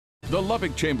The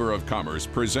Lubbock Chamber of Commerce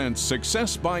presents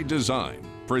Success by Design,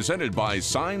 presented by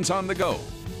Signs on the Go.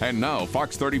 And now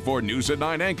Fox 34 News at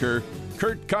 9 anchor,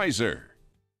 Kurt Kaiser.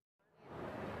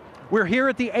 We're here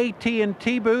at the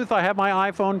AT&T booth. I have my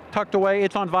iPhone tucked away.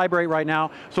 It's on vibrate right now,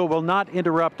 so it will not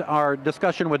interrupt our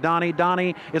discussion with Donnie.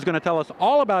 Donnie is going to tell us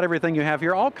all about everything you have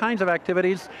here, all kinds of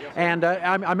activities. Yes, and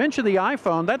I mentioned the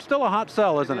iPhone. That's still a hot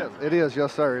sell, isn't it? It is,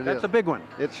 yes sir. That's a big one.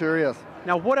 It sure is.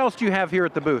 Now, what else do you have here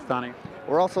at the booth, Donnie?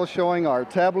 We're also showing our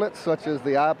tablets, such as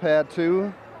the iPad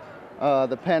 2,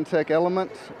 the Pantech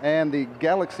Element, and the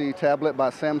Galaxy tablet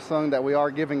by Samsung that we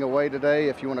are giving away today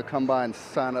if you want to come by and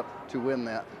sign up to win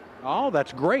that. Oh,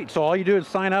 that's great. So all you do is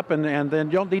sign up and then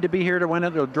you don't need to be here to win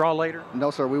it, you'll draw later? No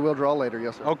sir, we will draw later,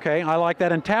 yes sir. Okay, I like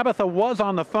that. And Tabitha was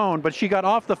on the phone, but she got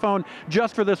off the phone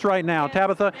just for this right now. Yes.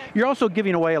 Tabitha, you're also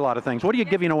giving away a lot of things. What are you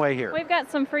giving away here? We've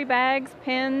got some free bags,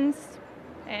 pins,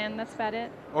 and that's about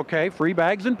it. Okay, free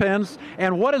bags and pins.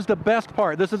 And what is the best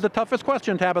part? This is the toughest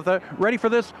question, Tabitha. Ready for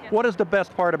this? Yes. What is the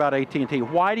best part about AT&T?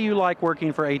 Why do you like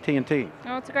working for AT&T?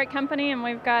 Well, it's a great company, and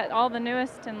we've got all the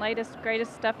newest and latest,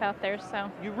 greatest stuff out there, so.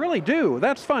 You really do.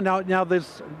 That's fun. Now you're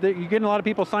getting a lot of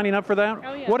people signing up for that?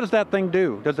 Oh, yeah. What does that thing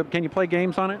do? Can you play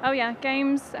games on it? Oh, yeah,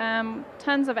 games,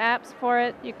 tons of apps for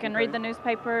it. You can read the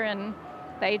newspaper, and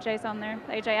the AJ's on there.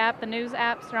 The AJ app, the news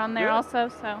apps are on there also,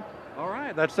 so. All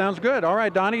right, that sounds good. All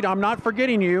right, Donnie, I'm not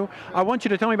forgetting you. I want you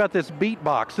to tell me about this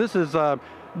Beatbox. This is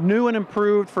new and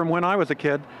improved from when I was a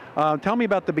kid. Tell me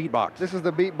about the Beatbox. This is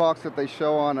the Beatbox that they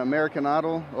show on American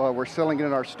Idol. We're selling it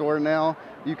in our store now.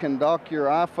 You can dock your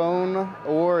iPhone,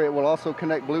 or it will also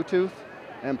connect Bluetooth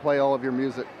and play all of your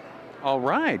music. All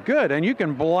right, good. And you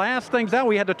can blast things out.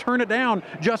 We had to turn it down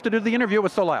just to do the interview. It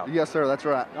was so loud. Yes, sir, that's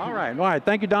right. All right.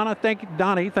 Thank you, Donna. Thank you,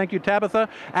 Donnie. Thank you, Tabitha.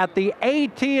 At the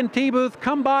AT&T booth,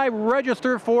 come by,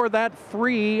 register for that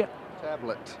free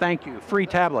tablet. Thank you, free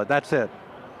tablet. That's it.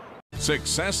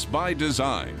 Success by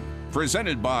Design,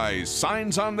 presented by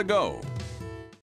Signs on the Go.